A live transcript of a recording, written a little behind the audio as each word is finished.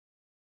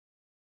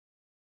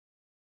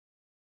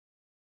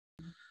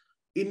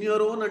In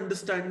your own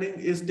understanding,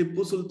 is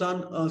Tipu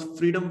Sultan a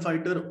freedom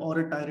fighter or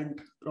a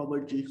tyrant,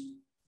 Robert G?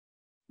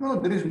 No,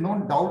 there is no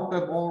doubt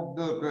about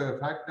the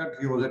fact that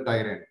he was a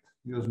tyrant.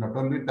 He was not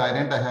only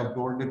tyrant, I have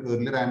told it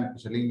earlier, I am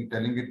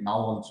telling it now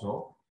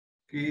also.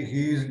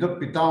 He is the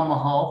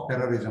Pitamaha of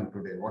terrorism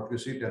today. What you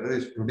see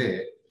terrorists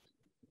today,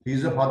 he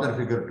is a father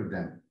figure to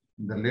them.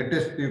 The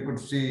latest you could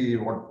see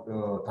what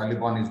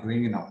Taliban is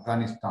doing in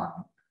Afghanistan.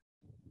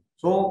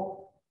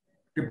 So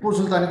Tipu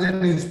Sultan is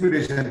an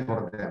inspiration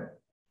for them.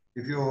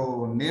 If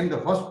you name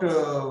the first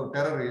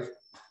terrorist,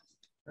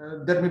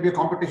 there may be a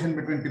competition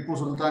between Tipu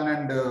Sultan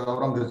and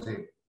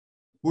Aurangzeb.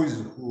 Who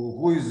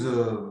is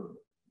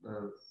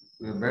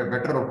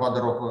better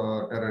father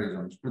of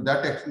terrorism? To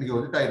that extent, he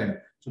was a tyrant.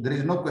 So there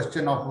is no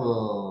question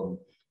of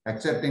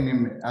accepting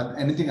him as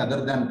anything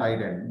other than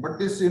tyrant. But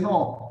this, you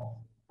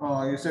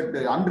said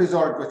the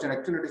unresolved question.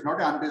 Actually, it is not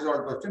an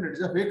unresolved question. It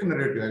is a fake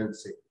narrative, I would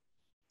say.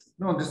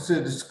 No,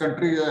 this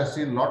country has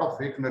seen a lot of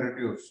fake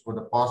narratives for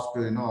the past,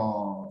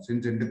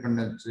 since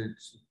independence.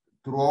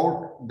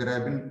 Throughout there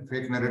have been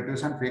fake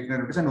narratives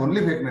and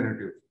only fake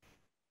narratives.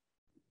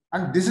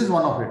 And this is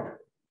one of it.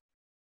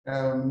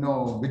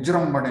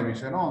 Vijrambhane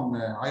Visha,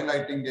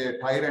 highlighting a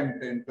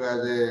tyrant into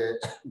as a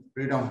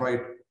freedom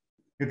fight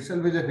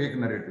itself is a fake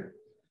narrative.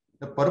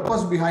 The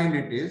purpose behind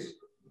it is,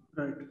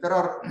 there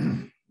are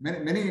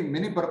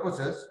many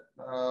purposes.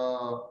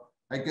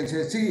 I can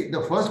say, see,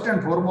 the first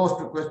and foremost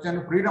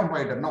question, freedom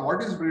fighter. Now,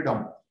 what is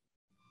freedom?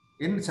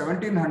 In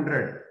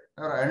 1700,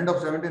 or end of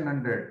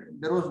 1700,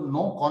 there was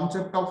no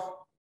concept of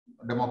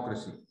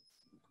democracy.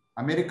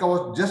 America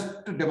was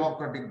just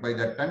democratic by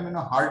that time.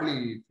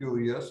 Hardly few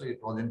years it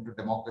was into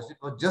democracy.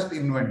 It was just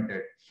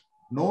invented.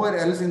 Nowhere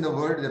else in the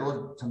world there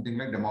was something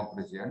like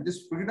democracy. And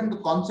this freedom, the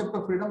concept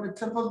of freedom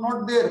itself was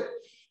not there.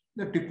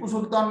 The Tipu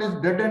Sultan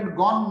is dead and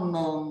gone.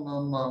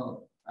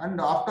 And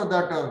after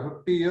that,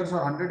 50 years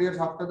or 100 years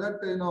after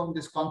that,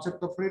 this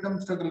concept of freedom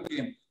struggle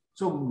came.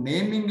 So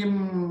naming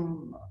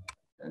him,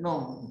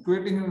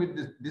 creating him with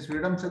this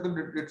freedom struggle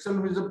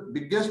itself is the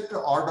biggest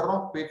order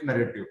of fake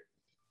narrative.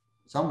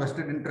 Some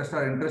vested interests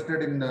are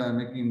interested in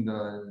making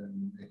the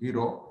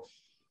hero.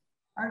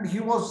 And he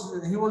was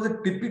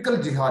a typical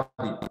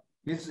jihadi.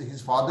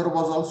 His father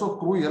was also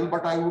cruel,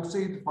 but I would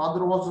say his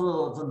father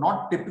was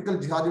not typical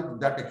jihadi to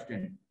that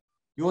extent.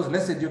 He was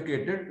less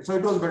educated, so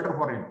it was better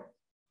for him.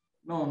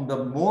 No,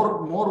 the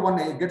more one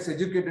gets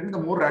educated, the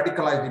more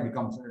radicalized he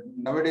becomes.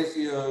 Nowadays,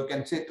 you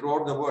can say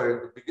throughout the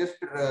world, the biggest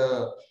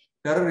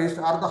terrorists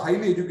are the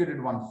highly educated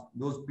ones.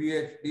 Those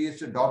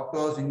PhDs,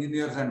 doctors,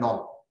 engineers, and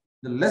all.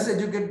 The less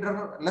educated,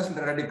 less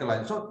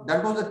radicalized. So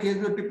that was the case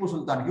with Tipu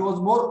Sultan. He was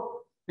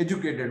more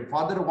educated.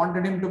 Father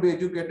wanted him to be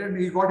educated.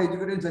 He got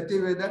educated in such a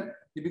way that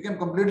he became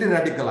completely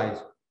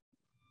radicalized.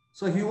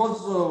 So he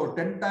was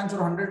 10 times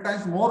or 100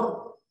 times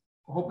more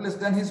hopeless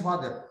than his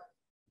father,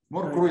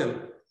 more cruel,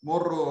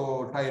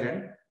 more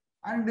tyrant.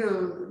 And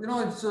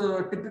it's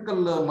a typical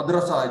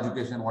madrasa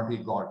education what he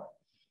got.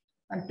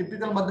 And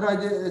typical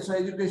madrasa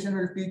education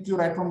will teach you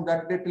right from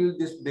that day till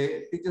this day.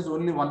 It teaches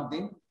only one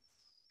thing.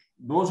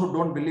 Those who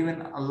don't believe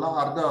in Allah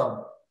are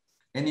the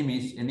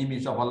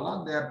enemies of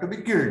Allah. They have to be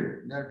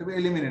killed. They have to be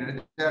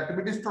eliminated. They have to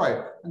be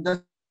destroyed. And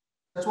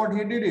that's what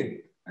he did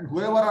it. And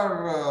whoever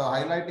are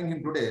highlighting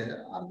him today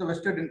are the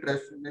vested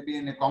interest. Maybe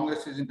in a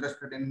Congress is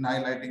interested in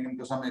highlighting him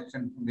to some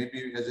extent,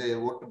 maybe as a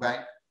vote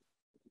bank.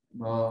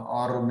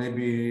 Or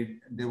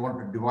maybe they want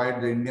to divide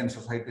the Indian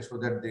society so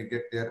that they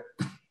get their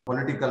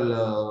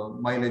political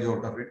mileage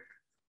out of it.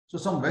 So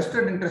some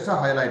vested interests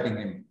are highlighting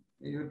him.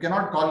 You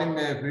cannot call him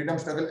a freedom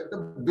struggle.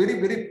 The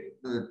very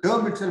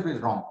term itself is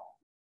wrong.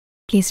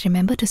 Please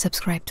remember to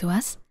subscribe to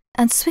us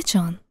and switch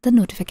on the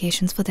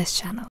notifications for this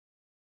channel.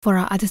 For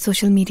our other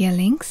social media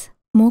links,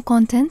 more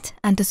content,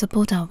 and to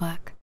support our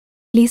work,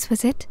 please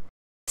visit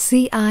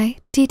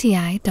citti.net.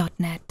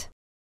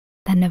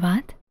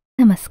 Dhanyavad.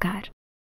 Namaskar.